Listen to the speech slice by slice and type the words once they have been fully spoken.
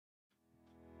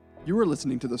You are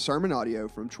listening to the sermon audio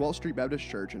from 12th Street Baptist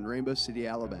Church in Rainbow City,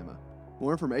 Alabama.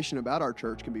 More information about our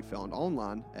church can be found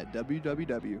online at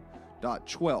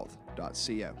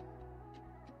www.12th.co.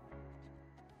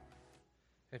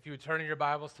 If you would turn in your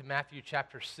Bibles to Matthew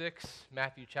chapter 6.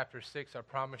 Matthew chapter 6, I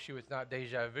promise you it's not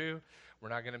deja vu. We're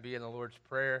not going to be in the Lord's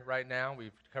Prayer right now.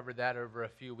 We've covered that over a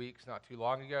few weeks not too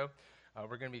long ago.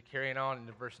 We're going to be carrying on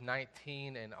into verse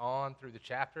 19 and on through the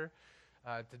chapter.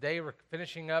 Today we're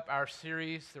finishing up our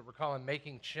series that we're calling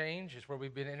Making Change. It's where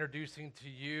we've been introducing to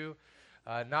you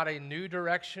not a new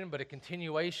direction, but a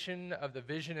continuation of the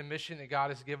vision and mission that God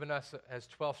has given us as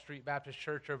 12th Street Baptist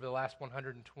Church over the last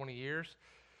 120 years.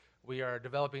 We are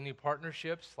developing new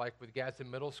partnerships, like with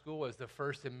Gadsden Middle School as the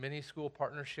first of many school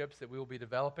partnerships that we will be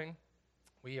developing.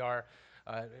 We are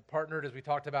partnered, as we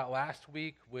talked about last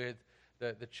week, with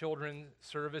the children's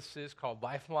services called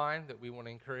Lifeline that we want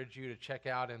to encourage you to check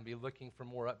out and be looking for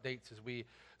more updates as we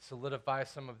solidify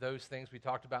some of those things we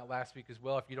talked about last week as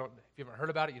well. If you haven't heard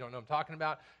about it, you don't know what I'm talking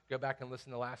about, go back and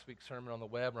listen to last week's sermon on the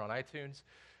web or on iTunes.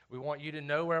 We want you to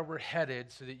know where we're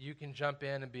headed so that you can jump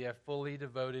in and be a fully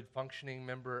devoted, functioning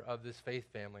member of this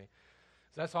faith family.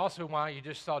 So that's also why you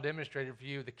just saw demonstrated for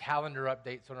you the calendar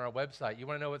updates on our website. You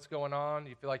want to know what's going on?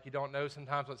 You feel like you don't know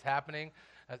sometimes what's happening?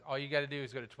 All you got to do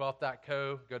is go to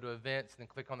 12th.co, go to events, and then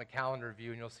click on the calendar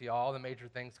view, and you'll see all the major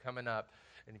things coming up.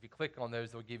 And if you click on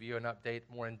those, they'll give you an update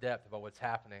more in depth about what's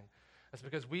happening. That's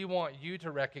because we want you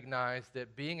to recognize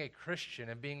that being a Christian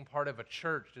and being part of a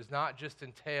church does not just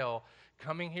entail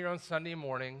coming here on Sunday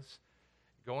mornings,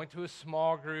 going to a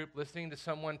small group, listening to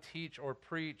someone teach or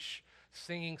preach,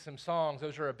 singing some songs.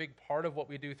 Those are a big part of what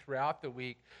we do throughout the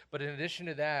week. But in addition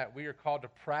to that, we are called to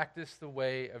practice the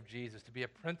way of Jesus, to be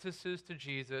apprentices to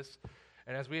Jesus.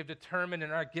 And as we have determined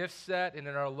in our gift set and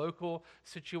in our local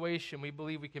situation, we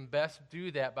believe we can best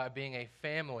do that by being a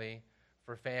family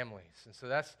for families. And so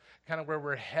that's kind of where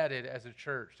we're headed as a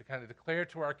church, to kind of declare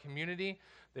to our community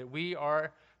that we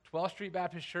are 12th Street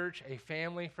Baptist Church, a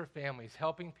family for families,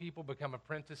 helping people become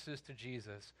apprentices to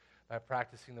Jesus by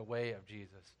practicing the way of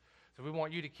Jesus. So we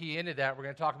want you to key into that. We're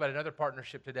going to talk about another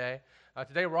partnership today.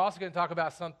 Today we're also going to talk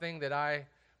about something that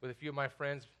with a few of my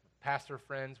friends, pastor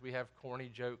friends, we have corny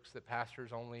jokes that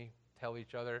pastors only tell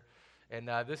each other. And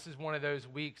this is one of those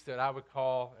weeks that I would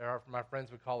call, or my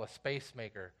friends would call a space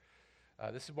maker.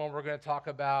 This is when we're going to talk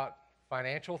about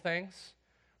financial things.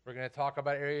 We're going to talk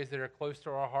about areas that are close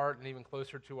to our heart and even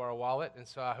closer to our wallet. And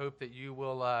so I hope that you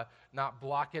will not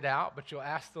block it out, but you'll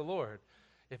ask the Lord,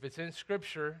 if it's in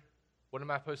Scripture, what am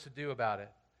I supposed to do about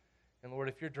it? And Lord,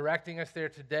 if you're directing us there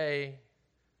today,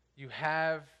 you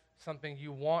have something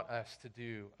you want us to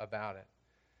do about it.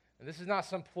 And this is not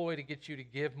some ploy to get you to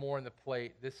give more in the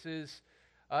plate. This is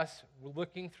us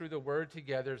looking through the Word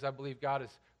together, as I believe God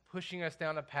is pushing us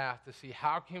down a path to see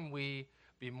how can we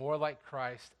be more like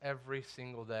Christ every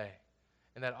single day.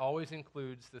 And that always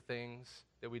includes the things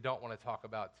that we don't want to talk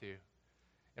about too.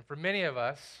 And for many of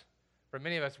us,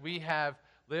 we have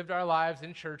lived our lives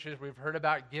in churches. We've heard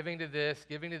about giving to this,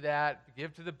 giving to that,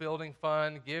 give to the building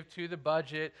fund, give to the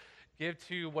budget, give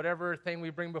to whatever thing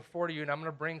we bring before you. And I'm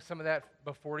going to bring some of that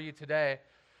before you today.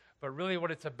 But really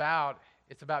what it's about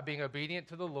being obedient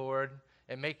to the Lord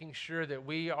and making sure that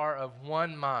we are of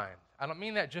one mind. I don't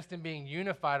mean that just in being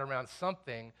unified around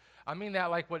something. I mean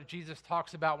that like what Jesus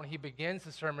talks about when he begins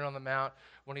the Sermon on the Mount,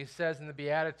 when he says in the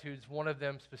Beatitudes, one of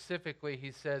them specifically,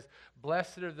 he says,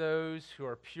 "Blessed are those who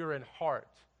are pure in heart."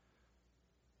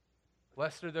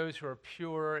 Blessed are those who are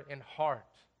pure in heart.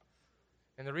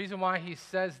 And the reason why he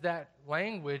says that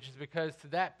language is because to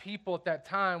that people at that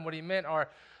time, what he meant are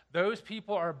those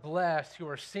people are blessed who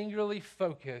are singularly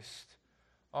focused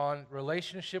on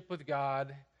relationship with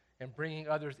God and bringing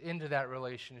others into that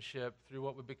relationship through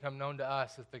what would become known to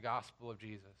us as the gospel of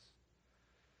Jesus.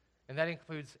 And that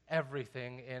includes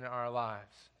everything in our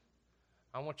lives.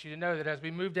 I want you to know that as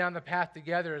we move down the path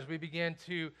together, as we begin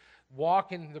to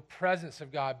walk in the presence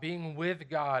of God, being with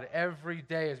God every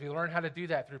day, as we learn how to do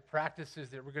that through practices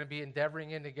that we're going to be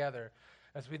endeavoring in together,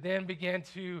 as we then begin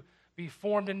to be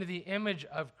formed into the image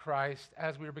of Christ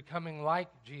as we are becoming like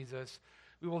Jesus,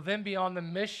 we will then be on the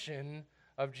mission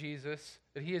of Jesus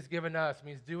that he has given us. It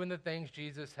means doing the things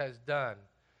Jesus has done.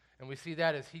 And we see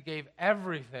that as he gave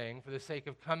everything for the sake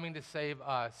of coming to save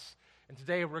us. And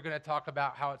today we're going to talk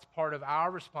about how it's part of our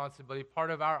responsibility,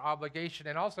 part of our obligation,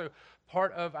 and also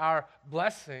part of our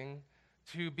blessing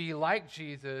to be like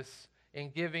Jesus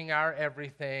in giving our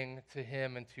everything to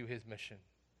him and to his mission.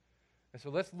 And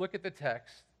so let's look at the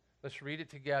text. Let's read it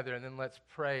together, and then let's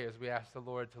pray as we ask the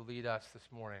Lord to lead us this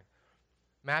morning.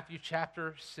 Matthew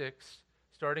chapter 6,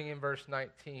 starting in verse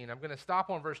 19. I'm going to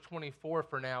stop on verse 24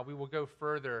 for now. We will go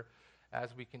further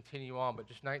as we continue on, but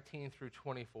just 19 through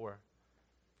 24.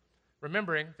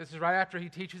 Remembering, this is right after he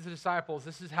teaches the disciples,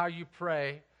 this is how you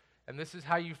pray, and this is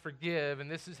how you forgive, and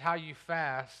this is how you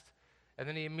fast. And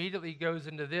then he immediately goes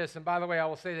into this. And by the way, I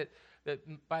will say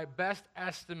that by best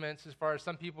estimates, as far as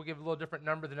some people give a little different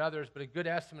number than others, but a good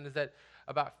estimate is that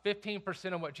about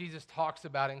 15% of what Jesus talks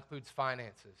about includes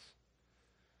finances.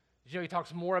 You know, he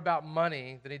talks more about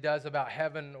money than he does about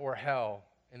heaven or hell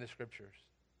in the scriptures.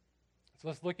 So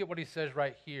let's look at what he says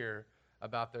right here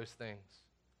about those things.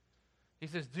 He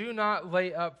says, do not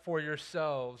lay up for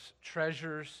yourselves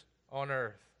treasures on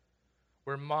earth,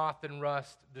 where moth and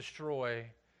rust destroy,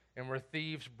 and where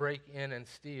thieves break in and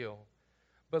steal.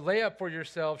 But lay up for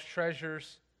yourselves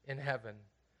treasures in heaven,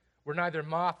 where neither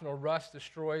moth nor rust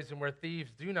destroys, and where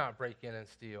thieves do not break in and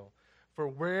steal. For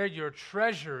where your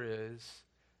treasure is,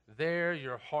 there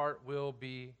your heart will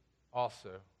be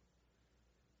also.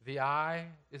 The eye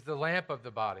is the lamp of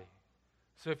the body.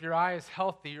 So if your eye is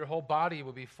healthy, your whole body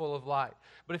will be full of light.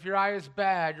 But if your eye is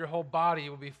bad, your whole body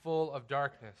will be full of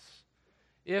darkness.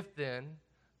 If then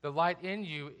the light in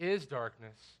you is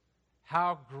darkness,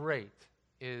 how great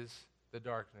is the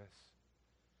darkness?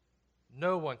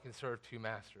 No one can serve two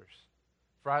masters.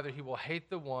 For either he will hate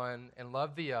the one and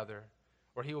love the other,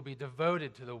 or he will be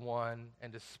devoted to the one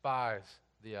and despise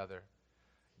the other.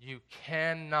 You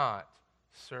cannot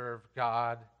serve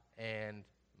God and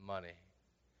money.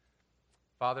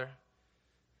 Father,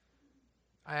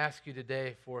 I ask you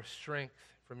today for strength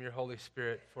from your Holy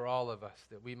Spirit for all of us,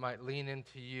 that we might lean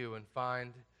into you and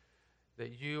find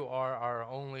that you are our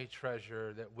only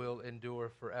treasure that will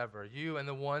endure forever. You and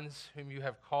the ones whom you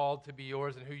have called to be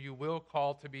yours and who you will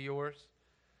call to be yours.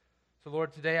 So,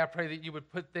 Lord, today I pray that you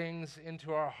would put things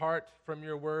into our heart from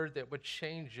your word that would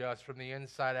change us from the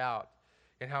inside out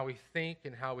in how we think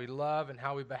and how we love and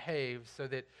how we behave, so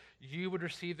that you would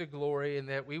receive the glory and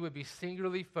that we would be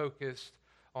singularly focused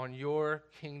on your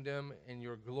kingdom and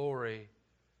your glory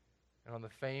and on the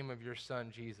fame of your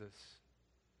Son, Jesus.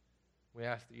 We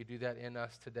ask that you do that in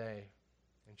us today.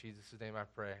 In Jesus' name I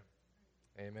pray.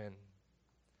 Amen.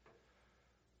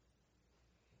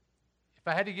 If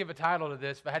I had to give a title to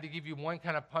this, if I had to give you one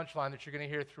kind of punchline that you're going to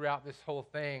hear throughout this whole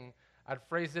thing, I'd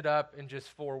phrase it up in just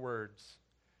 4 words.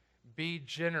 Be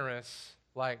generous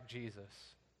like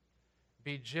Jesus.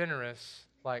 Be generous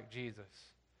like Jesus.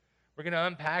 We're going to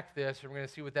unpack this, and we're going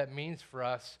to see what that means for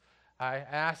us. I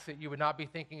ask that you would not be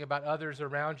thinking about others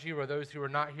around you or those who are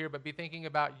not here, but be thinking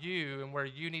about you and where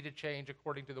you need to change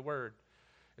according to the word.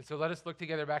 And so let us look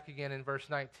together back again in verse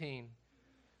 19.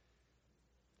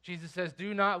 Jesus says,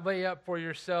 do not lay up for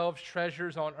yourselves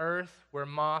treasures on earth where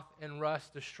moth and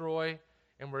rust destroy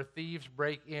and where thieves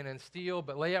break in and steal,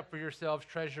 but lay up for yourselves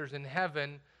treasures in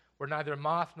heaven where neither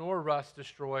moth nor rust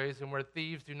destroys and where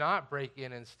thieves do not break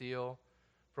in and steal.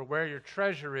 For where your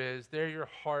treasure is, there your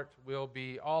heart will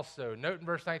be also. Note in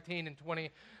verse 19 and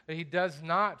 20 that he does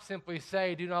not simply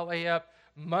say, do not lay up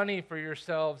money for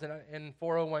yourselves in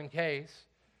 401ks.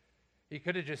 He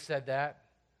could have just said that.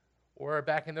 Or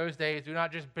back in those days, do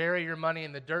not just bury your money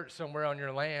in the dirt somewhere on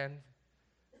your land,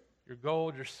 your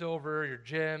gold, your silver, your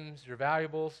gems, your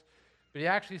valuables. But he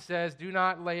actually says, do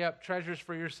not lay up treasures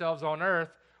for yourselves on earth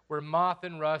where moth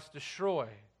and rust destroy.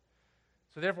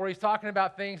 So therefore, he's talking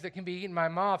about things that can be eaten by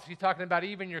moths. He's talking about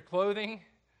even your clothing.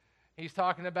 He's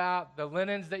talking about the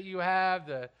linens that you have,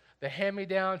 the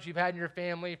hand-me-downs you've had in your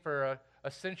family for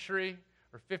a century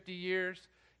or 50 years.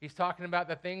 He's talking about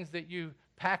the things that you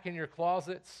pack in your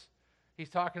closets. He's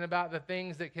talking about the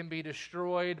things that can be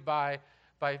destroyed by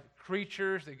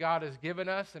creatures that God has given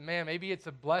us. And man, maybe it's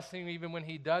a blessing even when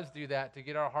he does do that to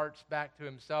get our hearts back to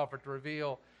himself or to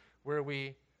reveal where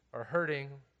we are hurting,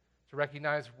 to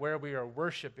recognize where we are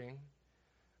worshiping.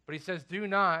 But he says, do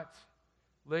not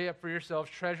lay up for yourselves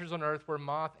treasures on earth where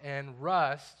moth and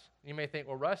rust. You may think,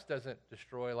 well, rust doesn't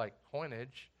destroy like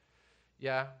coinage.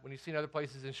 Yeah, when you see in other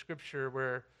places in Scripture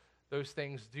where those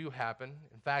things do happen.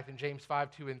 In fact, in James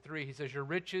 5:2-3, he says, your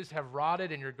riches have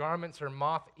rotted and your garments are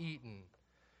moth-eaten.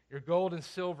 Your gold and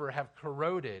silver have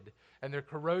corroded, and their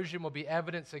corrosion will be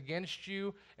evidence against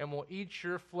you and will eat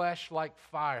your flesh like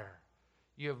fire.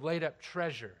 You have laid up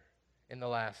treasure in the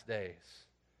last days.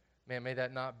 Man, may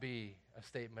that not be a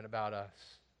statement about us.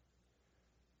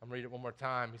 I'm going to read it one more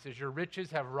time. He says, your riches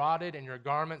have rotted and your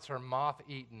garments are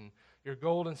moth-eaten. Your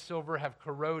gold and silver have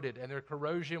corroded, and their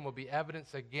corrosion will be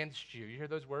evidence against you. You hear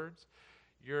those words?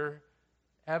 Your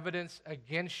evidence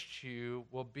against you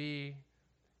will be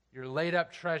your laid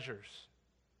up treasures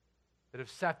that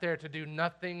have sat there to do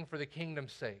nothing for the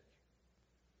kingdom's sake.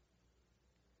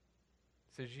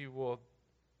 It says you will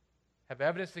have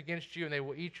evidence against you, and they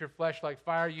will eat your flesh like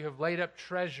fire. You have laid up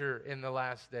treasure in the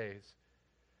last days.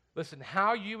 Listen,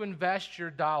 how you invest your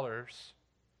dollars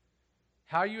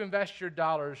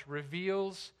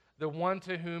reveals the one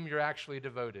to whom you're actually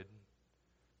devoted.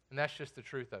 And that's just the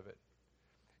truth of it.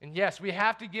 And yes, we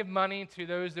have to give money to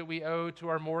those that we owe, to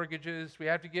our mortgages. We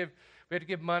have to give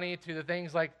money to the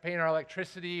things like paying our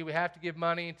electricity. We have to give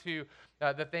money to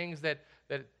the things that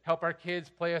help our kids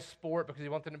play a sport because we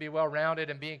want them to be well-rounded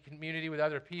and be in community with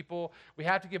other people. We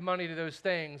have to give money to those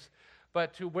things.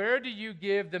 But to where do you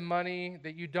give the money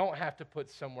that you don't have to put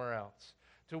somewhere else?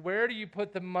 To where do you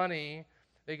put the money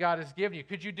that God has given you?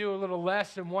 Could you do a little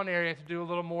less in one area to do a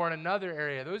little more in another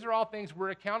area? Those are all things we're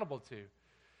accountable to.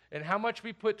 And how much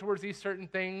we put towards these certain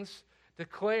things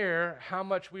declare how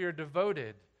much we are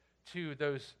devoted to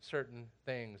those certain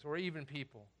things or even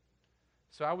people.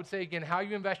 So I would say again, how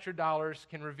you invest your dollars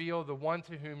can reveal the one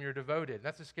to whom you're devoted. And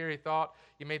that's a scary thought.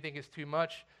 You may think it's too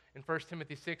much. In 1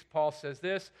 Timothy 6, Paul says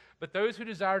this, "But those who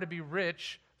desire to be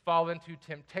rich fall into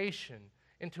temptation,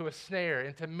 into a snare,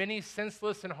 into many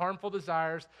senseless and harmful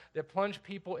desires that plunge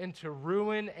people into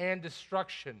ruin and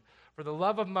destruction. For the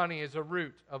love of money is a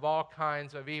root of all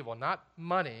kinds of evil." Not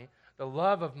money, the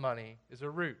love of money is a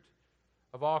root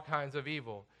of all kinds of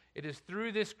evil. It is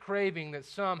through this craving that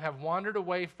some have wandered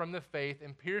away from the faith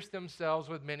and pierced themselves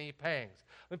with many pangs.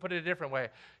 Let me put it a different way.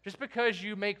 Just because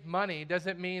you make money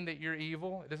doesn't mean that you're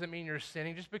evil. It doesn't mean you're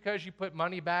sinning. Just because you put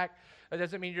money back, it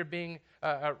doesn't mean you're being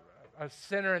a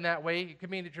sinner in that way. It could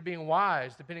mean that you're being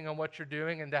wise depending on what you're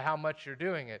doing and to how much you're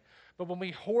doing it. But when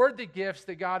we hoard the gifts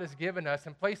that God has given us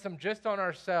and place them just on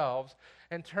ourselves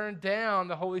and turn down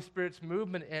the Holy Spirit's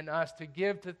movement in us to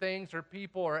give to things or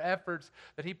people or efforts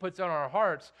that He puts on our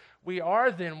hearts, we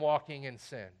are then walking in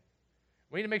sin.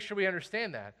 We need to make sure we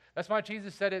understand that. That's why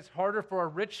Jesus said it's harder for a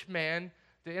rich man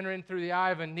to enter in through the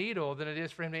eye of a needle than it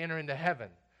is for him to enter into heaven.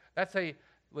 That's a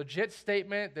legit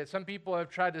statement that some people have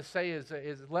tried to say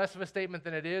is less of a statement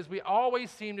than it is. We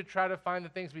always seem to try to find the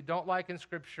things we don't like in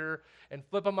Scripture and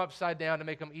flip them upside down to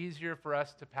make them easier for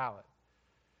us to palate.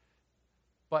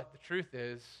 But the truth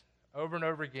is, over and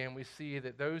over again, we see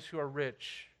that those who are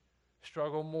rich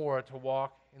struggle more to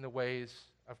walk in the ways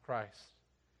of Christ.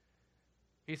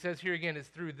 He says here again, it's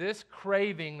through this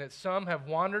craving that some have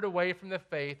wandered away from the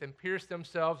faith and pierced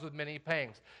themselves with many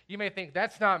pangs. You may think,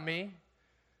 that's not me.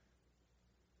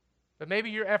 But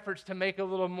maybe your efforts to make a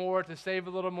little more, to save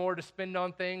a little more, to spend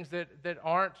on things that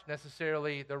aren't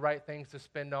necessarily the right things to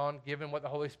spend on, given what the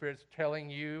Holy Spirit's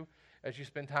telling you as you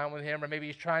spend time with Him, or maybe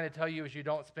He's trying to tell you as you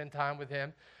don't spend time with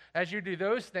Him. As you do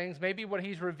those things, maybe what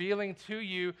He's revealing to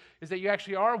you is that you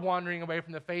actually are wandering away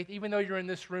from the faith, even though you're in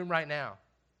this room right now.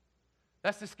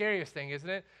 That's the scariest thing, isn't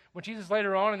it? When Jesus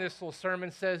later on in this little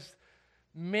sermon says,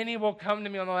 "Many will come to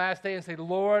me on the last day and say,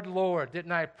 'Lord, Lord,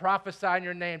 didn't I prophesy in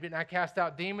your name? Didn't I cast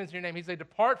out demons in your name?' He said,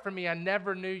 'Depart from me, I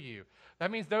never knew you.'" That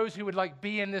means those who would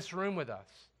be in this room with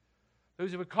us.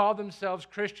 Those who would call themselves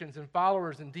Christians and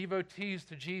followers and devotees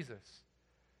to Jesus.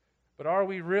 But are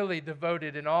we really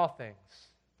devoted in all things?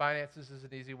 Finances is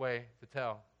an easy way to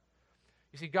tell.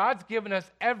 You see, God's given us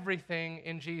everything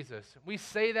in Jesus. We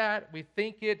say that, we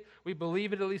think it, we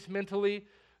believe it at least mentally.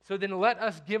 So then let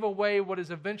us give away what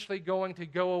is eventually going to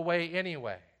go away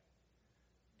anyway.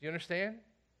 Do you understand?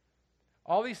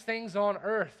 All these things on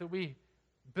earth that we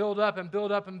build up and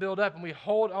build up and build up, and we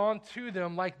hold on to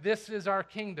them like this is our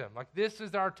kingdom, like this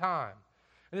is our time.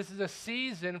 And this is a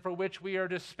season for which we are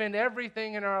to spend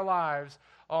everything in our lives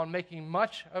on making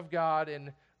much of God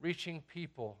and reaching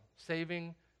people,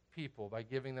 saving people by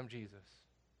giving them Jesus.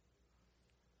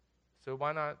 So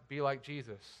why not be like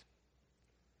Jesus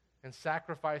and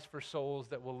sacrifice for souls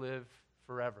that will live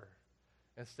forever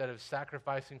instead of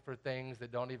sacrificing for things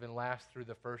that don't even last through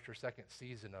the first or second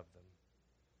season of them?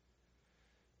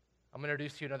 I'm going to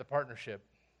introduce to you another partnership.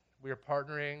 We are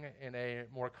partnering in a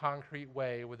more concrete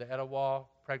way with the Etowah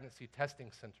Pregnancy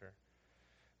Testing Center.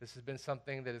 This has been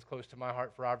something that is close to my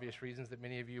heart for obvious reasons that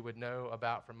many of you would know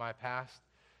about from my past.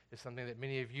 It's something that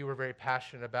many of you are very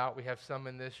passionate about. We have some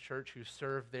in this church who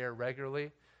serve there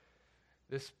regularly.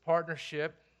 This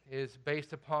partnership is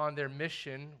based upon their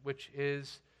mission, which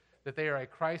is that they are a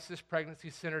crisis pregnancy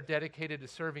center dedicated to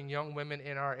serving young women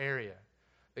in our area.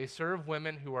 They serve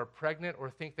women who are pregnant or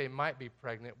think they might be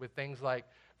pregnant with things like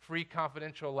free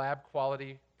confidential lab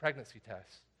quality pregnancy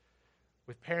tests,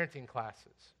 with parenting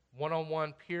classes,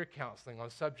 one-on-one peer counseling on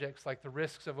subjects like the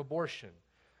risks of abortion,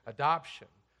 adoption,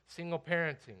 single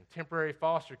parenting, temporary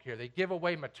foster care. They give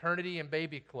away maternity and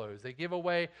baby clothes. They give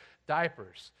away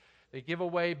diapers. They give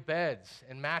away beds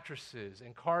and mattresses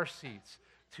and car seats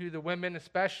to the women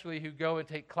especially who go and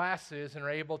take classes and are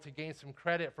able to gain some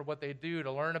credit for what they do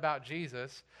to learn about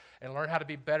Jesus and learn how to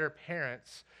be better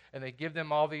parents, and they give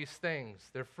them all these things.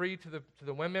 They're free to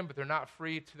the women, but they're not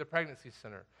free to the pregnancy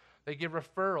center. They give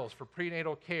referrals for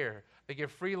prenatal care. They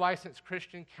give free licensed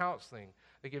Christian counseling.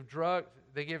 They give drug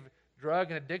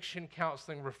and addiction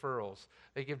counseling referrals.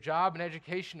 They give job and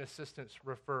education assistance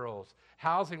referrals,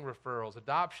 housing referrals,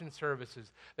 adoption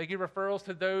services. They give referrals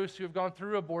to those who have gone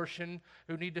through abortion,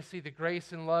 who need to see the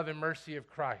grace and love and mercy of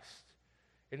Christ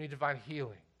and need to find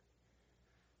healing.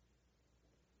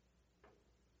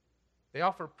 They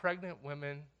offer pregnant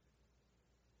women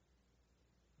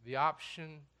the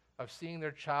option of seeing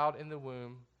their child in the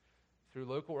womb through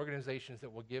local organizations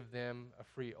that will give them a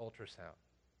free ultrasound,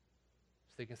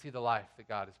 so they can see the life that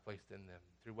God has placed in them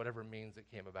through whatever means it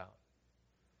came about.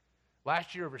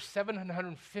 Last year, over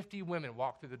 750 women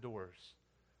walked through the doors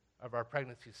of our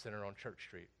pregnancy center on Church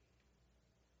Street.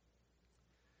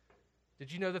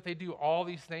 Did you know that they do all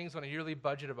these things on a yearly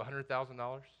budget of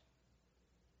 $100,000?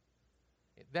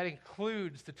 That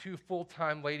includes the 2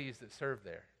 full-time ladies that serve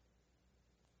there.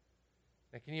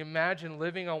 Now, can you imagine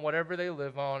living on whatever they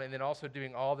live on and then also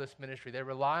doing all this ministry? They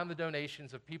rely on the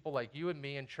donations of people like you and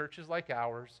me and churches like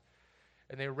ours,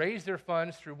 and they raise their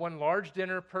funds through one large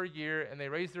dinner per year, and they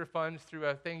raise their funds through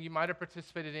a thing you might have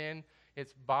participated in.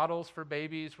 It's Bottles for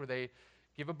Babies, where they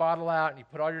give a bottle out and you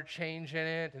put all your change in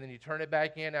it, and then you turn it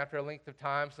back in after a length of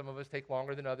time. Some of us take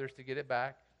longer than others to get it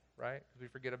back, right? Because we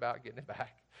forget about getting it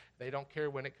back. They don't care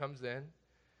when it comes in.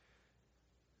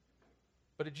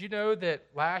 But did you know that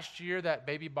last year, that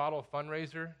baby bottle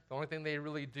fundraiser, the only thing they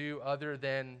really do other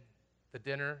than the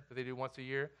dinner that they do once a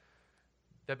year,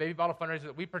 that baby bottle fundraiser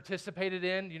that we participated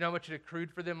in, you know how much it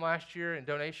accrued for them last year in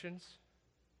donations?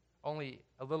 Only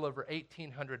a little over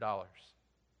 $1,800.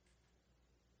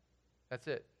 That's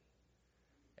it.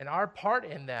 And our part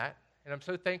in that, and I'm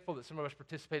so thankful that some of us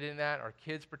participated in that, our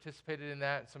kids participated in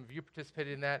that, and some of you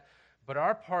participated in that, but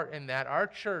our part in that, our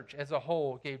church as a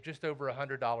whole gave just over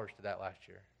 $100 to that last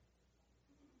year.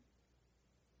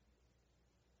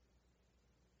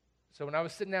 So when I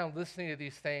was sitting down listening to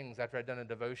these things after I'd done a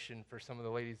devotion for some of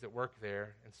the ladies that work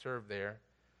there and serve there,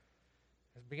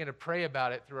 I began to pray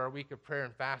about it through our week of prayer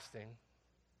and fasting.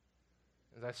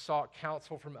 As I sought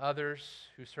counsel from others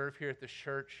who serve here at this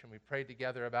church, and we prayed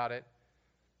together about it,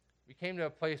 we came to a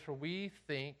place where we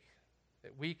think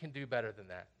that we can do better than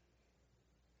that.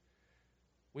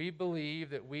 We believe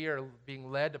that we are being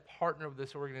led to partner with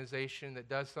this organization that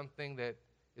does something that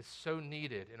is so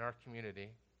needed in our community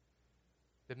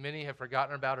that many have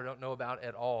forgotten about or don't know about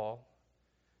at all.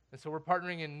 And so we're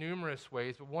partnering in numerous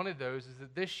ways, but one of those is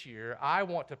that this year, I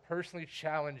want to personally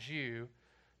challenge you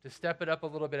to step it up a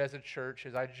little bit as a church,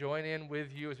 as I join in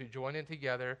with you, as we join in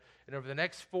together. And over the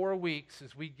next 4 weeks,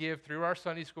 as we give through our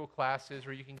Sunday school classes,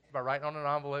 where you can by writing on an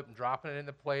envelope and dropping it in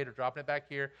the plate or dropping it back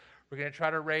here, we're going to try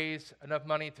to raise enough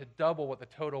money to double what the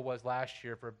total was last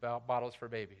year for Bottles for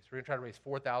Babies. We're going to try to raise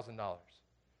 $4,000.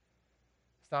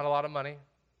 It's not a lot of money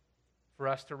for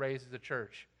us to raise as a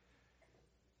church.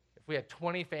 If we had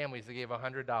 20 families that gave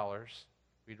 $100,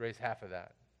 we'd raise half of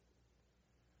that.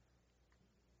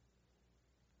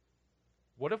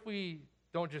 What if we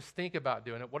don't just think about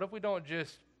doing it? What if we don't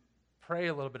just pray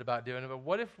a little bit about doing it? But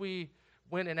what if we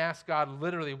went and asked God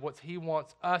literally what He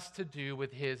wants us to do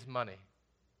with His money?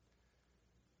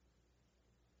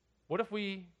 What if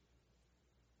we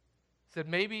said,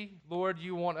 maybe, Lord,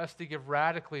 you want us to give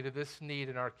radically to this need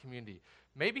in our community.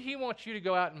 Maybe He wants you to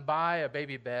go out and buy a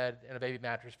baby bed and a baby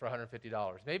mattress for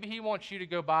 $150. Maybe He wants you to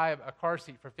go buy a car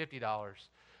seat for $50.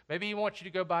 Maybe He wants you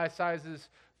to go buy sizes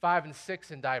 5 and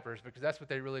 6 in diapers, because that's what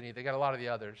they really need. They got a lot of the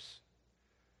others.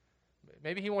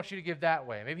 Maybe He wants you to give that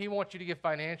way. Maybe He wants you to give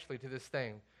financially to this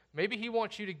thing. Maybe He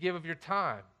wants you to give of your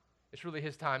time. It's really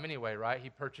His time anyway, right? He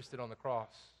purchased it on the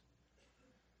cross.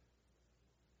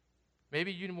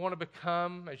 Maybe you want to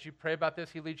become, as you pray about this,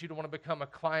 He leads you to want to become a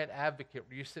client advocate,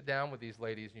 where you sit down with these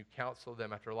ladies and you counsel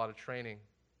them after a lot of training,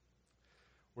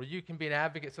 where you can be an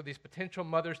advocate so these potential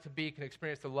mothers-to-be can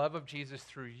experience the love of Jesus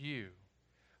through you.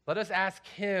 Let us ask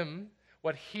Him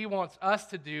what He wants us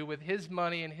to do with His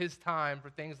money and His time for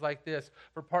things like this,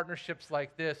 for partnerships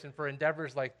like this, and for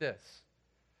endeavors like this.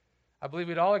 I believe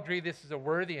we'd all agree this is a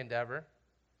worthy endeavor.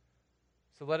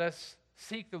 So let us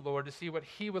seek the Lord to see what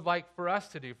He would like for us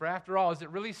to do. For after all, is it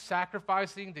really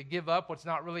sacrificing to give up what's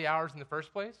not really ours in the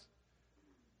first place?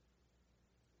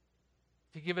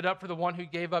 To give it up for the one who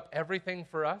gave up everything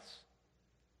for us?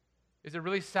 Is it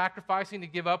really sacrificing to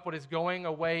give up what is going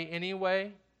away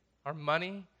anyway? Our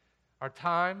money, our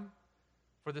time,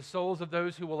 for the souls of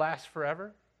those who will last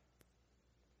forever?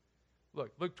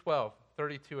 Look, Luke 12,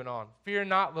 32 and on. Fear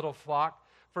not, little flock,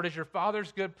 for it is your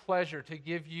Father's good pleasure to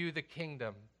give you the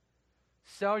kingdom.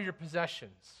 Sell your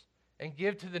possessions and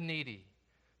give to the needy.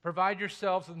 Provide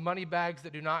yourselves with money bags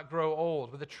that do not grow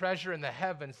old, with a treasure in the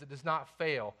heavens that does not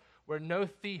fail, where no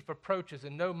thief approaches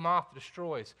and no moth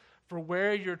destroys. For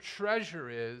where your treasure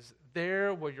is,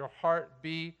 there will your heart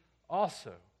be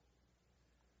also.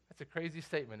 That's a crazy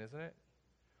statement, isn't it?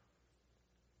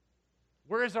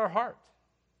 Where is our heart?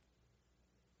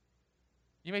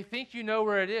 You may think you know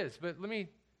where it is, but let me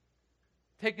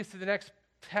take us to the next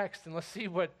text and let's see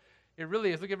what it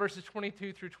really is. Look at verses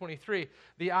 22 through 23.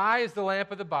 The eye is the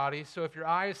lamp of the body, so if your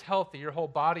eye is healthy, your whole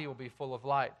body will be full of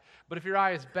light. But if your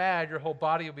eye is bad, your whole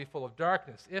body will be full of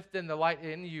darkness. If then the light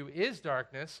in you is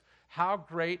darkness, how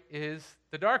great is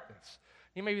the darkness?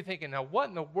 You may be thinking, now what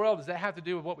in the world does that have to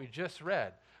do with what we just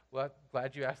read? Well, I'm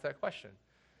glad you asked that question.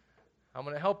 I'm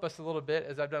going to help us a little bit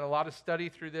as I've done a lot of study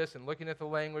through this and looking at the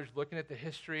language, looking at the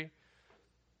history.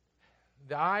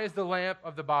 The eye is the lamp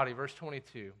of the body, verse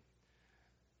 22.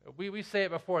 We say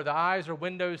it before, the eyes are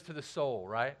windows to the soul,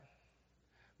 right?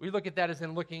 We look at that as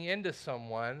in looking into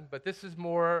someone, but this is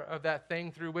more of that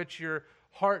thing through which your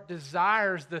heart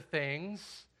desires the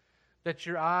things that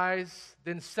your eyes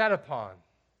then set upon.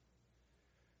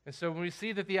 And so when we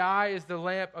see that the eye is the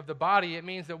lamp of the body, it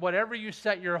means that whatever you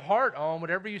set your heart on,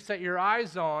 whatever you set your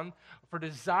eyes on for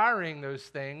desiring those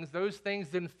things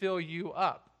then fill you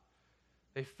up.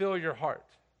 They fill your heart.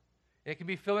 It can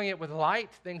be filling it with light,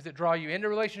 things that draw you into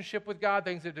relationship with God,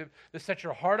 things that set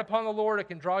your heart upon the Lord. It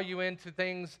can draw you into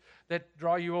things that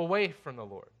draw you away from the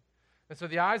Lord. And so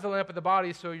the eye is the lamp of the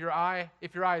body, so if your eye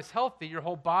is healthy, your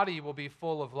whole body will be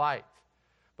full of light.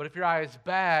 But if your eye is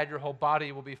bad, your whole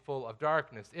body will be full of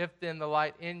darkness. If then the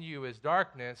light in you is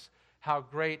darkness, how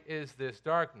great is this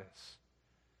darkness?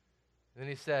 And then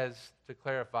he says, to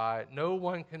clarify, no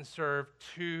one can serve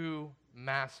two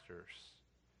masters.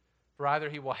 For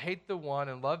either he will hate the one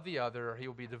and love the other, or he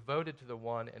will be devoted to the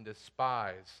one and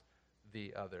despise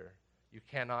the other. You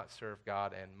cannot serve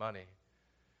God and money.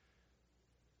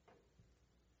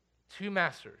 Two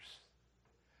masters.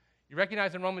 You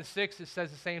recognize in Romans 6, it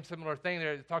says the same similar thing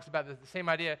there. It talks about the same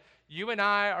idea. You and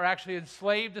I are actually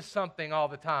enslaved to something all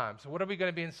the time. So what are we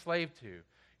going to be enslaved to?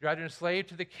 You're either enslaved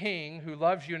to the king who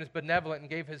loves you and is benevolent and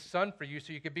gave his son for you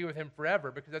so you could be with him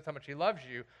forever because that's how much he loves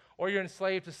you, or you're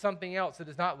enslaved to something else that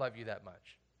does not love you that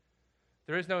much.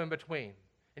 There is no in between.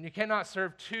 And you cannot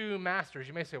serve two masters.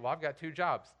 You may say, well, I've got two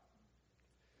jobs.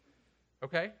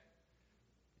 Okay?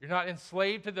 You're not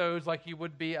enslaved to those like you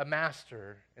would be a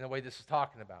master in the way this is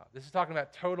talking about. This is talking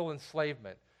about total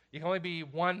enslavement. You can only be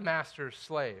one master's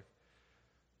slave.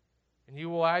 And you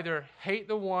will either hate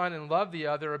the one and love the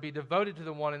other or be devoted to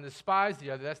the one and despise the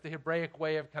other. That's the Hebraic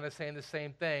way of kind of saying the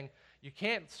same thing. You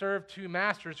can't serve two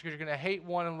masters because you're going to hate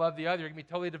one and love the other. You're going to be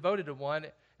totally devoted to one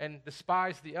and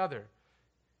despise the other.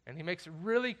 And he makes it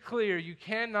really clear you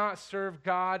cannot serve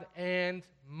God and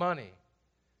money.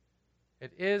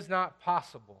 It is not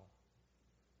possible.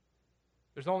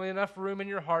 There's only enough room in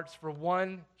your hearts for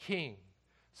one king.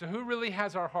 So who really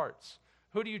has our hearts?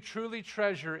 Who do you truly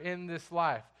treasure in this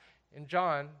life? In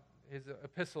John, his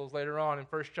epistles later on in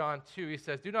 1 John 2, he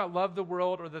says, do not love the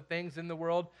world or the things in the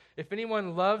world. If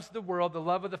anyone loves the world, the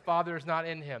love of the Father is not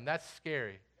in him. That's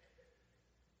scary.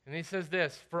 And he says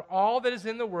this, for all that is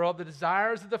in the world, the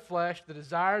desires of the flesh, the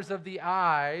desires of the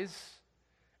eyes,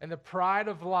 and the pride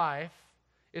of life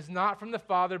is not from the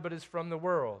Father, but is from the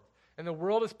world. And the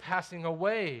world is passing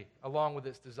away along with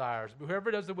its desires. But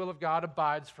whoever does the will of God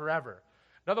abides forever.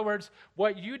 In other words,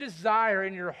 what you desire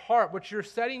in your heart, what you're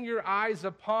setting your eyes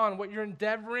upon, what you're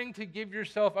endeavoring to give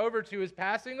yourself over to is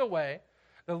passing away.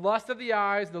 The lust of the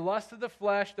eyes, the lust of the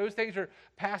flesh, those things are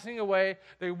passing away.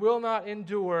 They will not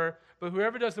endure, but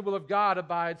whoever does the will of God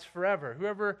abides forever.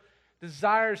 Whoever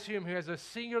desires him, who has a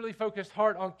singularly focused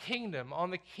heart on kingdom,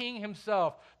 on the king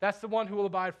himself, that's the one who will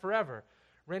abide forever.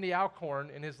 Randy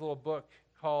Alcorn, in his little book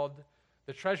called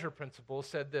The Treasure Principle,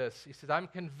 said this. He said, I'm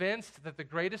convinced that the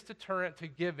greatest deterrent to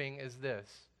giving is this,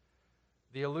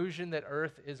 the illusion that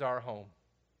earth is our home.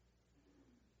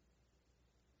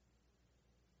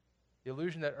 The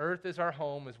illusion that earth is our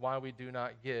home is why we do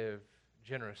not give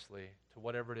generously to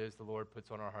whatever it is the Lord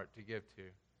puts on our heart to give to.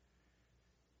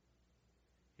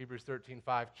 Hebrews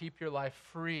 13:5, keep your life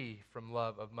free from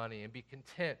love of money and be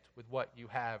content with what you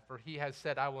have, for he has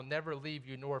said, I will never leave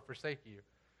you nor forsake you.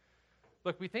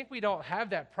 Look, we think we don't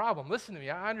have that problem. Listen to me.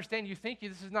 I understand you think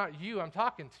this is not you I'm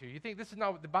talking to. You think this is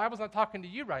not, the Bible's not talking to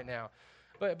you right now.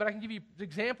 But I can give you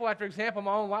example after example in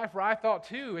my own life where I thought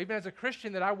too, even as a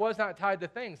Christian, that I was not tied to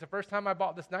things. The first time I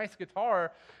bought this nice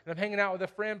guitar, and I'm hanging out with a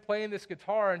friend playing this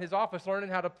guitar in his office,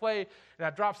 learning how to play, and I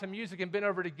dropped some music and bent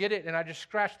over to get it, and I just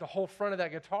scratched the whole front of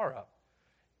that guitar up.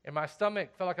 And my stomach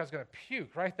felt like I was going to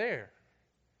puke right there.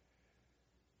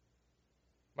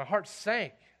 My heart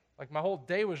sank, like my whole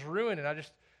day was ruined, and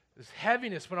this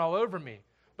heaviness went all over me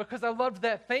because I loved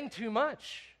that thing too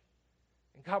much.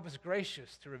 And God was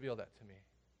gracious to reveal that to me.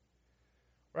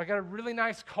 Where I got a really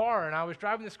nice car, and I was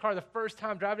driving this car the first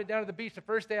time, driving it down to the beach. The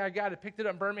first day I got it, picked it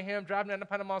up in Birmingham, driving down to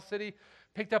Panama City,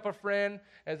 picked up a friend.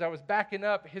 As I was backing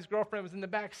up, his girlfriend was in the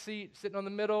back seat, sitting on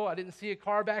the middle. I didn't see a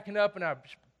car backing up, and I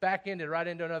back-ended right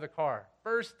into another car.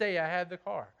 First day I had the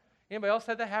car. Anybody else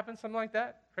had that happen, something like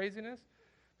that? Craziness?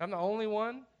 I'm the only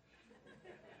one?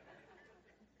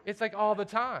 It's like all the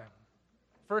time.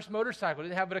 First motorcycle,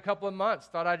 didn't have it a couple of months.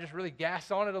 Thought I'd just really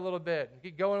gas on it a little bit and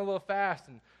get going a little fast,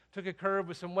 and took a curve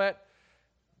with some wet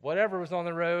whatever was on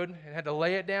the road and had to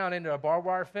lay it down into a barbed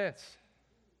wire fence.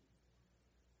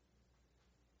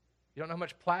 You don't know how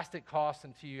much plastic costs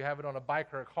until you have it on a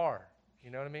bike or a car.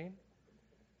 You know what I mean?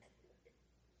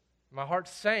 My heart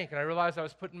sank, and I realized I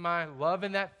was putting my love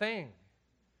in that thing.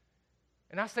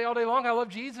 And I say all day long, I love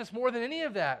Jesus more than any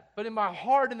of that. But in my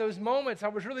heart, in those moments, I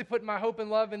was really putting my hope and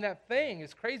love in that thing.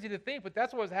 It's crazy to think, but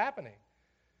that's what was happening.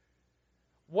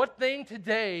 What thing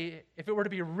today, if it were to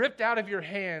be ripped out of your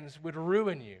hands, would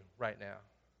ruin you right now?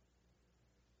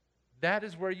 That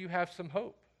is where you have some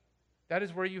hope. That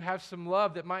is where you have some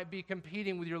love that might be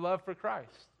competing with your love for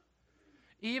Christ.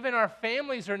 Even our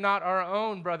families are not our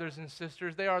own, brothers and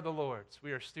sisters. They are the Lord's.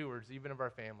 We are stewards, even of our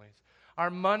families. Our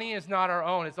money is not our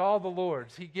own. It's all the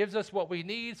Lord's. He gives us what we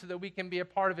need so that we can be a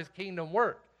part of His kingdom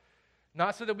work.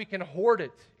 Not so that we can hoard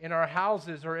it in our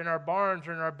houses or in our barns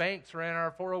or in our banks or in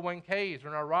our 401ks or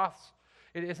in our Roths.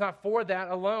 It's not for that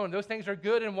alone. Those things are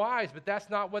good and wise, but that's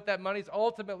not what that money's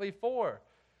ultimately for.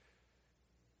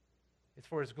 It's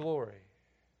for His glory.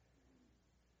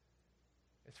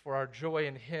 It's for our joy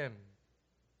in Him.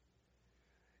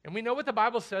 And we know what the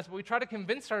Bible says, but we try to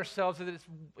convince ourselves that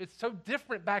it's so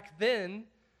different back then,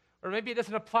 or maybe it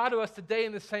doesn't apply to us today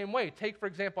in the same way. Take, for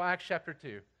example, Acts chapter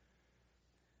 2.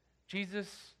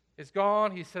 Jesus is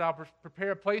gone. He said, I'll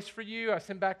prepare a place for you. I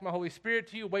send back my Holy Spirit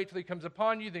to you. Wait till He comes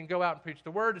upon you, then go out and preach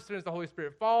the word. As soon as the Holy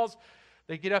Spirit falls,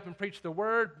 they get up and preach the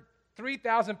word.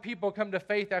 3,000 people come to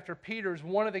faith after Peter's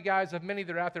one of the guys of many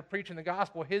that are out there preaching the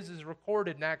gospel. His is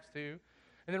recorded in Acts 2.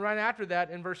 And then right after that,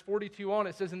 in verse 42 on,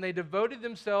 it says, and they devoted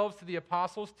themselves to the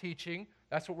apostles' teaching.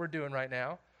 That's what we're doing right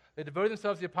now. They devoted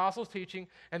themselves to the apostles' teaching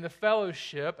and the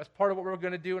fellowship. That's part of what we're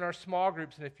going to do in our small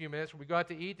groups in a few minutes, where we go out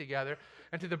to eat together.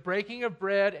 And to the breaking of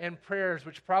bread and prayers,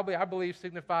 which probably, I believe,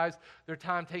 signifies their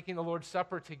time taking the Lord's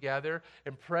Supper together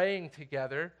and praying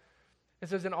together. It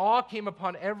says, and awe came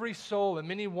upon every soul, and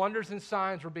many wonders and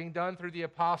signs were being done through the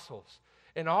apostles.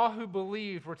 And all who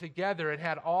believed were together and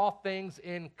had all things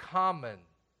in common.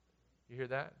 You hear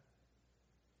that?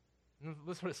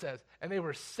 Listen what it says. And they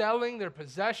were selling their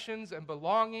possessions and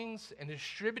belongings and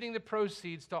distributing the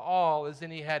proceeds to all as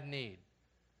any had need.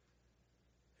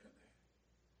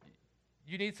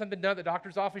 You need something done at the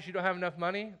doctor's office, you don't have enough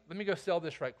money? Let me go sell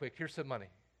this right quick. Here's some money.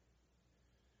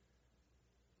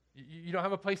 You don't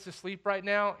have a place to sleep right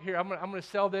now? Here, I'm going to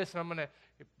sell this, and I'm going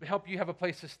to help you have a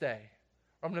place to stay.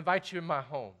 Or I'm going to invite you in my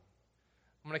home.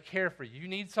 I'm going to care for you. You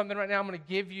need something right now? I'm going to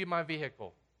give you my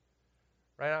vehicle.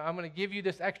 Right? I'm going to give you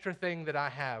this extra thing that I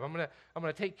have. I'm going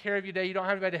to take care of you today. You don't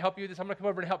have anybody to help you with this. I'm going to come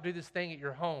over and help do this thing at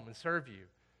your home and serve you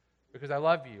because I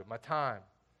love you, my time,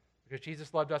 because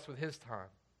Jesus loved us with His time.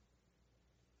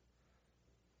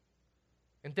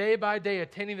 And day by day,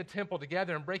 attending the temple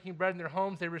together and breaking bread in their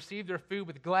homes, they received their food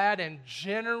with glad and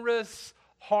generous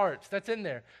hearts. That's in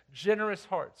there. Generous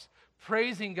hearts.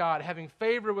 Praising God, having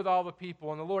favor with all the people.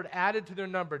 And the Lord added to their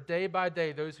number day by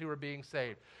day those who were being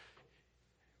saved.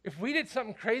 If we did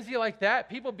something crazy like that,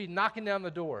 people would be knocking down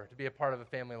the door to be a part of a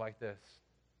family like this.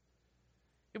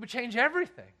 It would change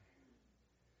everything.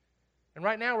 And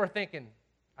right now we're thinking,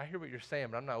 I hear what you're saying,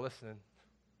 but I'm not listening.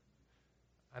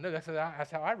 I know that's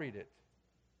how I read it.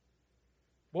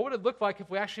 What would it look like if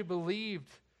we actually believed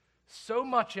so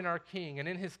much in our King and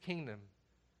in His kingdom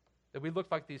that we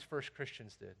looked like these first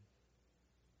Christians did?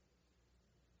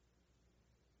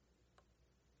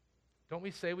 Don't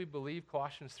we say we believe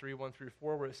Colossians 3:1-4,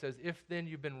 where it says, if then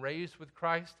you've been raised with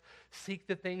Christ, seek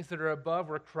the things that are above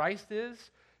where Christ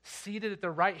is, seated at the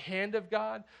right hand of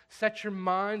God. Set your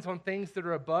minds on things that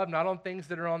are above, not on things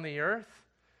that are on the earth.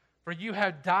 For you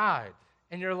have died,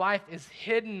 and your life is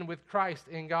hidden with Christ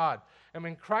in God. And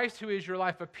when Christ, who is your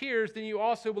life, appears, then you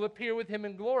also will appear with Him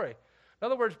in glory. In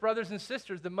other words, brothers and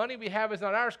sisters, the money we have is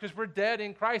not ours because we're dead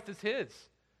in Christ. It's His.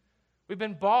 We've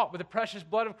been bought with the precious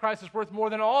blood of Christ. It's worth more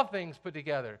than all things put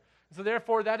together. So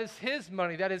therefore, that is His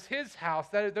money. That is His house.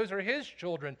 Those are His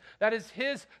children. That is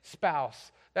His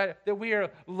spouse that we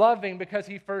are loving because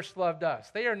He first loved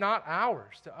us. They are not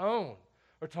ours to own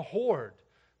or to hoard.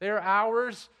 They are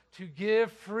ours to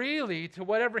give freely to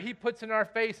whatever He puts in our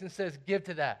face and says, give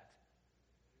to that.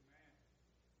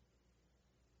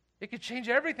 It could change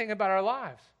everything about our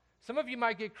lives. Some of you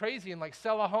might get crazy and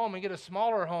sell a home and get a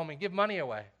smaller home and give money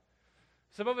away.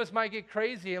 Some of us might get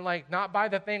crazy and not buy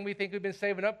the thing we think we've been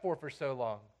saving up for so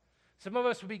long. Some of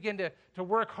us will begin to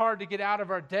work hard to get out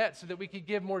of our debt so that we could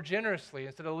give more generously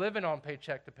instead of living on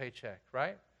paycheck to paycheck,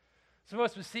 right? Some of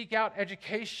us would seek out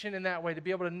education in that way to be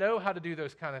able to know how to do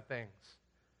those kind of things.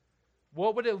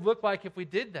 What would it look like if we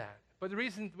did that? But the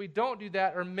reasons we don't do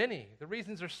that are many. The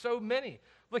reasons are so many.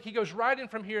 Look, he goes right in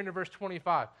from here into verse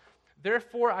 25.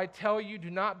 Therefore, I tell you, do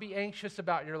not be anxious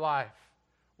about your life,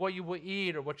 what you will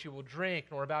eat or what you will drink,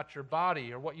 nor about your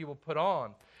body or what you will put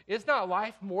on. Is not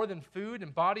life more than food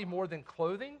and body more than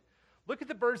clothing? Look at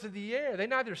the birds of the air. They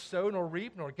neither sow nor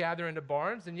reap nor gather into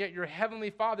barns, and yet your heavenly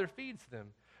Father feeds them.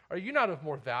 Are you not of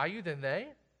more value than they?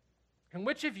 And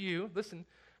which of you, listen,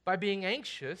 by being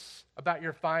anxious about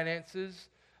your finances,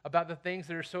 about the things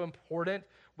that are so important,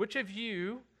 which of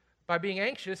you, by being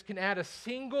anxious, can add a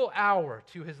single hour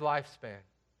to his lifespan?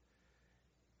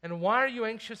 And why are you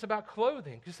anxious about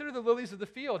clothing? Consider the lilies of the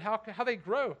field, how they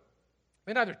grow.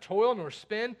 They neither toil nor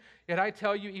spin, yet I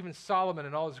tell you, even Solomon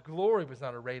in all his glory was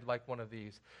not arrayed like one of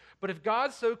these. But if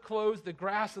God so clothes the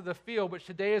grass of the field, which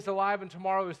today is alive and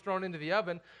tomorrow is thrown into the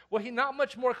oven, will he not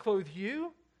much more clothe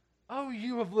you? Oh,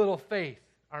 you of little faith,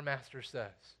 our master says.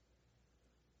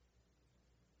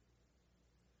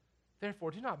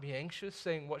 Therefore, do not be anxious,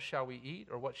 saying, what shall we eat,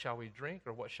 or what shall we drink,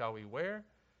 or what shall we wear?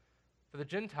 For the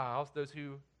Gentiles, those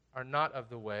who are not of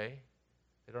the way,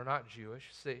 that are not Jewish,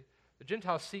 see, the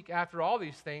Gentiles seek after all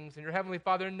these things, and your heavenly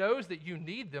Father knows that you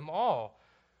need them all.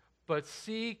 But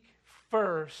seek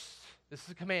first, this is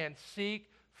a command, seek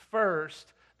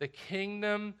first the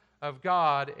kingdom of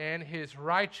God and his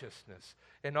righteousness,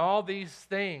 and all these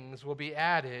things will be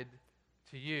added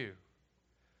to you.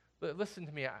 But listen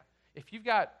to me, if you've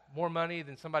got more money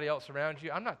than somebody else around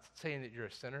you, I'm not saying that you're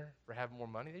a sinner for having more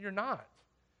money. You're not.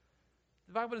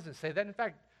 The Bible doesn't say that. In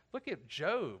fact, look at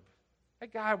Job.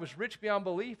 That guy was rich beyond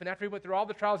belief, and after he went through all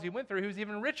the trials he went through, he was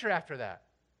even richer after that.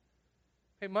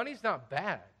 Hey, money's not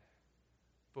bad,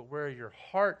 but where your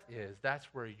heart is, that's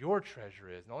where your treasure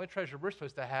is. And the only treasure we're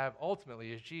supposed to have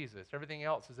ultimately is Jesus. Everything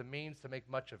else is a means to make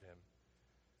much of him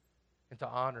and to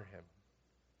honor him.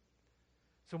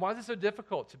 So why is it so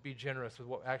difficult to be generous with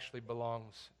what actually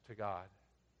belongs to God?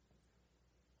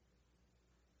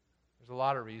 There's a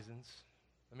lot of reasons.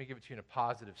 Let me give it to you in a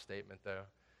positive statement, though.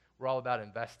 We're all about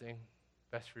investing.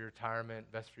 Invest for your retirement,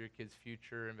 invest for your kids'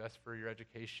 future, invest for your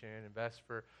education, invest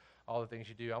for all the things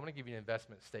you do. I want to give you an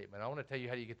investment statement. I want to tell you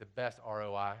how you get the best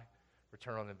ROI,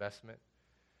 return on investment.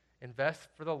 Invest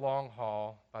for the long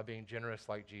haul by being generous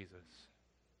like Jesus.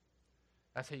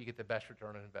 That's how you get the best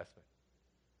return on investment.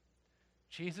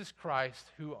 Jesus Christ,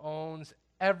 who owns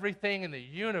everything in the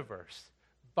universe,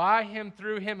 by him,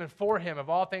 through him, and for him have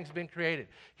all things been created.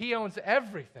 He owns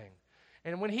everything.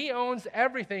 And when he owns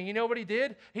everything, you know what he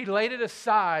did? He laid it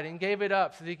aside and gave it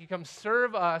up so that he could come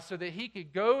serve us, so that he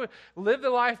could go live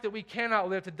the life that we cannot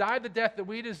live, to die the death that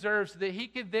we deserve, so that he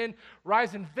could then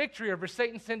rise in victory over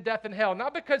Satan, sin, death, and hell.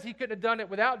 Not because he couldn't have done it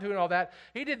without doing all that.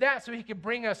 He did that so he could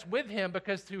bring us with him,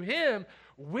 because to him,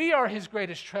 we are his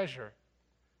greatest treasure.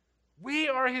 We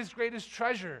are his greatest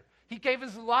treasure. He gave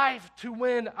his life to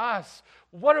win us.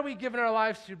 What are we giving our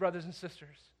lives to, brothers and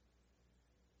sisters?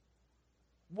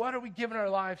 What are we giving our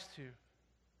lives to?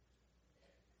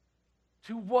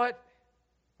 To what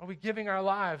are we giving our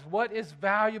lives? What is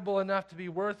valuable enough to be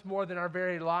worth more than our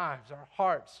very lives, our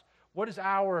hearts? What is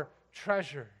our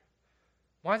treasure?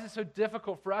 Why is it so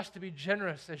difficult for us to be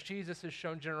generous as Jesus has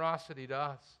shown generosity to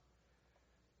us?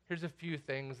 Here's a few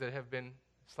things that have been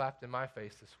slapped in my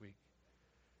face this week.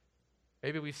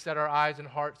 Maybe we set our eyes and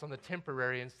hearts on the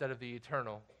temporary instead of the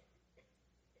eternal.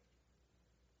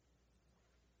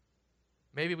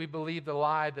 Maybe we believe the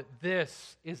lie that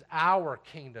this is our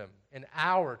kingdom and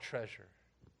our treasure.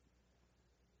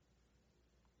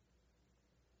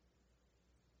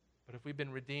 But if we've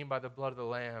been redeemed by the blood of the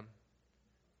Lamb,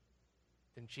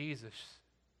 then Jesus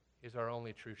is our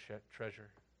only true treasure.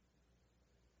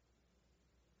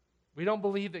 We don't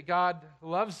believe that God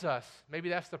loves us. Maybe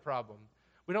that's the problem.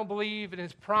 We don't believe in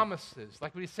his promises.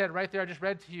 Like what he said right there, I just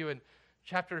read to you in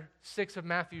chapter 6 of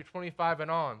Matthew 25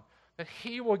 and on. that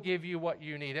he will give you what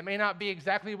you need. It may not be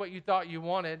exactly what you thought you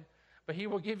wanted, but he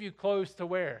will give you clothes to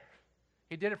wear.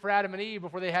 He did it for Adam and Eve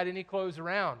before they had any clothes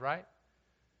around, right?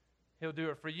 He'll do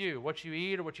it for you. What you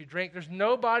eat or what you drink. There's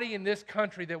nobody in this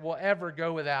country that will ever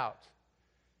go without.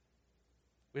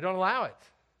 We don't allow it.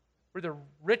 We're the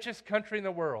richest country in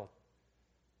the world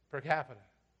per capita.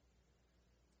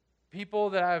 People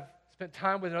that I've spent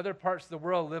time with in other parts of the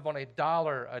world live on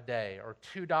 $1 a day or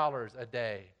 $2 a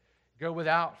day. Go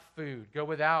without food. Go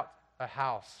without a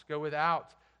house. Go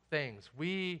without things.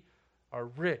 We are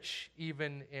rich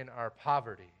even in our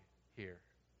poverty here.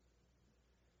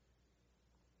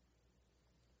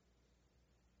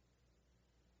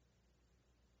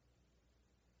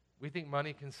 We think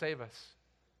money can save us.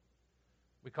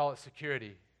 We call it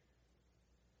security.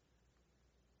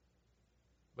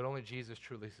 But only Jesus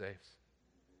truly saves.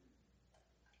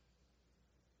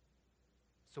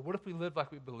 So what if we lived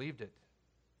like we believed it?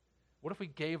 What if we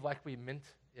gave like we meant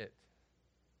it?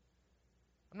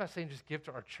 I'm not saying just give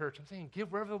to our church. I'm saying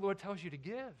give wherever the Lord tells you to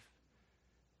give.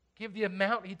 Give the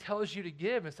amount he tells you to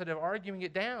give instead of arguing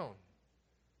it down.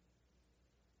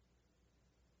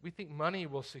 We think money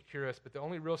will secure us, but the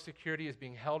only real security is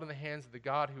being held in the hands of the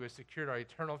God who has secured our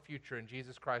eternal future in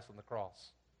Jesus Christ on the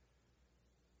cross.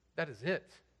 That is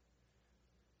it.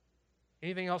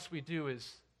 Anything else we do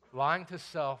is lying to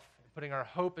self and putting our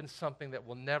hope in something that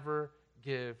will never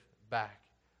give back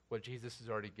what Jesus has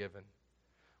already given.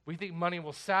 We think money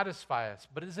will satisfy us,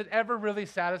 but does it ever really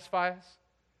satisfy us?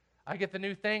 I get the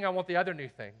new thing, I want the other new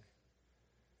thing.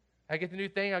 I get the new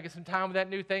thing, I get some time with that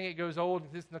new thing, it goes old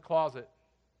and sits in the closet.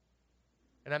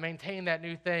 And I maintain that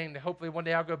new thing. Hopefully one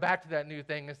day I'll go back to that new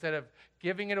thing instead of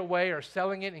giving it away or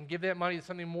selling it and give that money to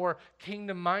something more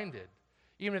kingdom-minded.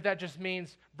 Even if that just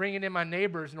means bringing in my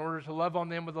neighbors in order to love on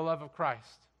them with the love of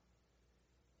Christ.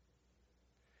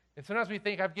 And sometimes we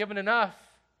think, I've given enough.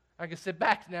 I can sit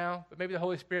back now, but maybe the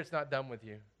Holy Spirit's not done with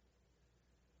you.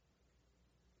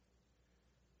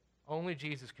 Only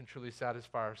Jesus can truly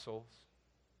satisfy our souls.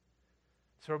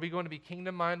 So are we going to be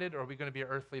kingdom-minded or are we going to be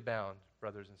earthly bound,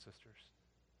 brothers and sisters?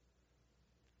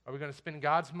 Are we going to spend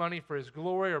God's money for his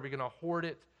glory or are we going to hoard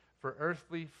it for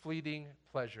earthly, fleeting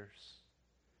pleasures?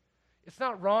 It's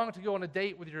not wrong to go on a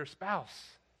date with your spouse.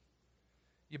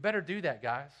 You better do that,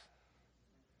 guys.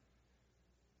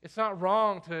 It's not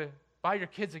wrong to buy your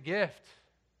kids a gift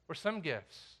or some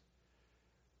gifts.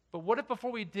 But what if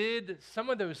before we did some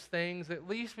of those things, at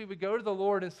least we would go to the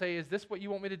Lord and say, is this what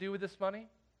you want me to do with this money?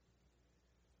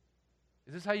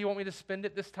 Is this how you want me to spend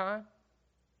it this time?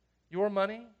 Your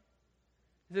money?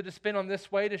 Is it to spend on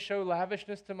this way to show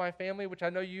lavishness to my family, which I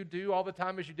know you do all the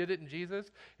time as you did it in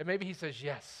Jesus? And maybe he says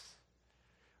yes.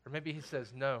 Or maybe he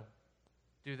says no.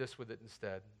 Do this with it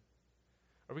instead.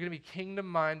 Are we going to be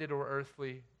kingdom-minded or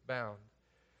earthly bound?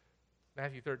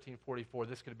 Matthew 13:44.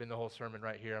 This could have been the whole sermon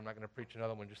right here. I'm not going to preach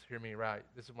another one. Just hear me right.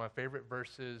 This is my favorite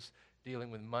verses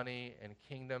dealing with money and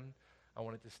kingdom. I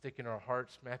want it to stick in our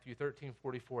hearts. Matthew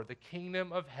 13:44. The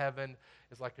kingdom of heaven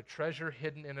is like a treasure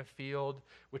hidden in a field,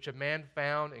 which a man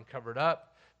found and covered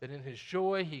up. That in his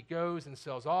joy he goes and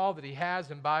sells all that he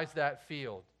has and buys that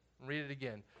field. Read it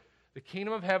again. The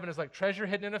kingdom of heaven is like treasure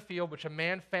hidden in a field, which a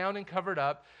man found and covered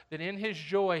up. That in his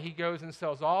joy he goes and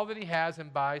sells all that he has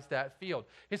and buys that field.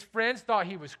 His friends thought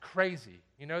he was crazy.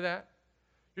 You know that?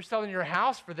 You're selling your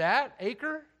house for that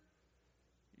acre?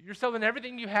 You're selling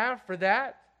everything you have for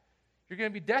that? You're going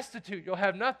to be destitute. You'll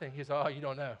have nothing. He says, oh, you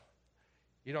don't know.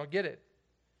 You don't get it.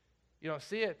 You don't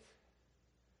see it.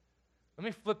 Let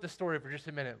me flip the story for just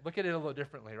a minute. Look at it a little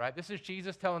differently, right? This is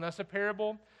Jesus telling us a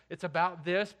parable. It's about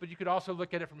this, but you could also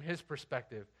look at it from his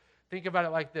perspective. Think about it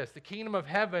like this. The kingdom of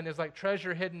heaven is like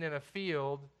treasure hidden in a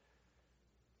field,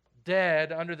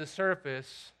 dead under the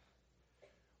surface,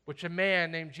 which a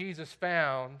man named Jesus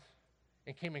found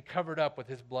and came and covered up with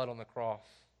his blood on the cross.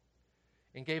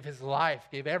 And gave his life,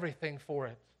 gave everything for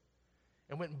it,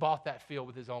 and went and bought that field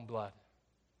with his own blood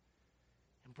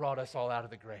and brought us all out of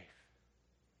the grave.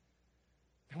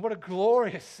 And what a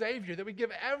glorious Savior that would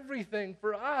give everything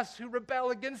for us who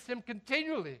rebel against him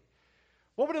continually.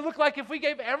 What would it look like if we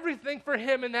gave everything for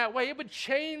him in that way? It would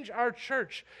change our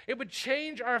church. It would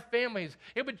change our families.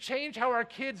 It would change how our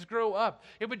kids grow up.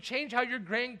 It would change how your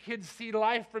grandkids see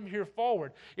life from here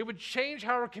forward. It would change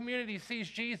how our community sees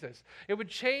Jesus. It would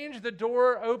change the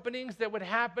door openings that would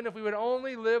happen if we would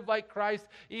only live like Christ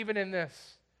even in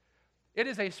this. It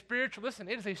is a spiritual, listen,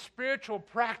 it is a spiritual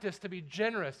practice to be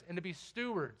generous and to be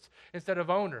stewards instead of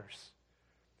owners.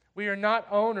 We are not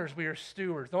owners, we are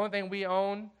stewards. The only thing we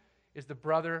own is the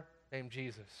brother named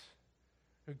Jesus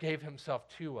who gave himself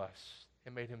to us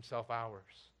and made himself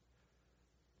ours.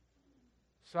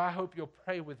 So I hope you'll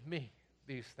pray with me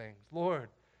these things. Lord,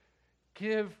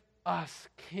 give us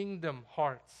kingdom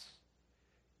hearts.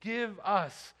 Give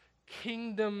us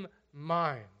kingdom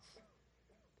minds.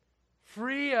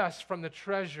 Free us from the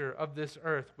treasure of this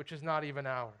earth, which is not even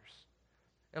ours.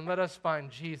 And let us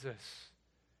find Jesus,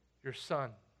 your Son,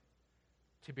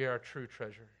 to be our true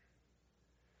treasure.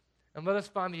 And let us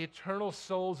find the eternal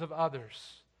souls of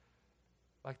others,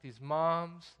 like these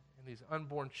moms and these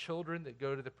unborn children that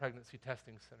go to the pregnancy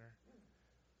testing center.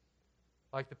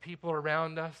 Like the people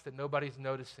around us that nobody's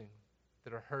noticing,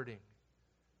 that are hurting,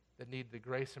 that need the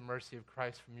grace and mercy of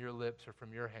Christ from your lips or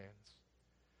from your hands.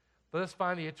 Let us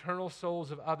find the eternal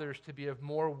souls of others to be of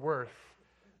more worth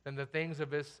than the things of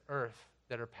this earth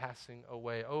that are passing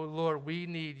away. Oh Lord, we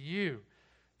need you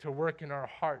to work in our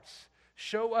hearts.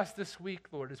 Show us this week,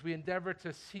 Lord, as we endeavor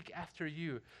to seek after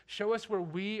you. Show us where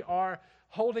we are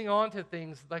holding on to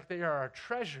things like they are our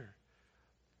treasure.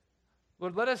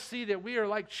 Lord, let us see that we are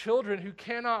like children who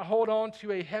cannot hold on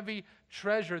to a heavy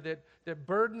treasure that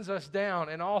burdens us down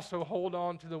and also hold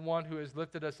on to the one who has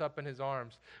lifted us up in his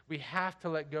arms. We have to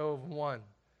let go of one.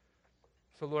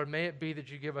 So, Lord, may it be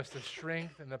that you give us the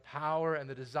strength and the power and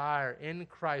the desire in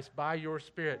Christ by your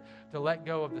Spirit to let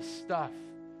go of the stuff,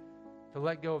 to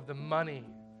let go of the money,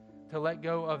 to let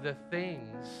go of the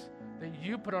things that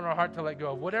you put on our heart to let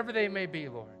go of, whatever they may be,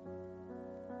 Lord,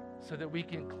 so that we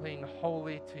can cling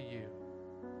wholly to you.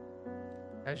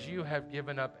 As you have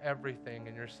given up everything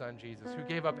in your Son Jesus, who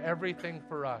gave up everything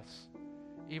for us,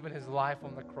 even his life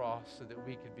on the cross, so that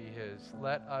we could be his.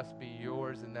 Let us be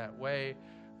yours in that way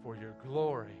for your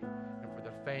glory and for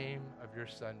the fame of your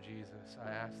Son Jesus.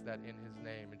 I ask that in his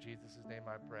name. In Jesus' name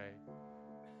I pray.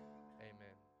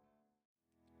 Amen.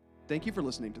 Thank you for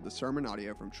listening to the sermon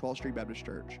audio from 12th Street Baptist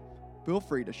Church. Feel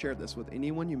free to share this with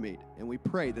anyone you meet, and we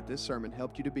pray that this sermon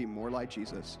helped you to be more like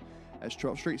Jesus, as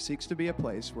 12th Street seeks to be a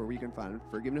place where we can find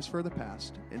forgiveness for the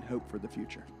past and hope for the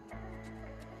future.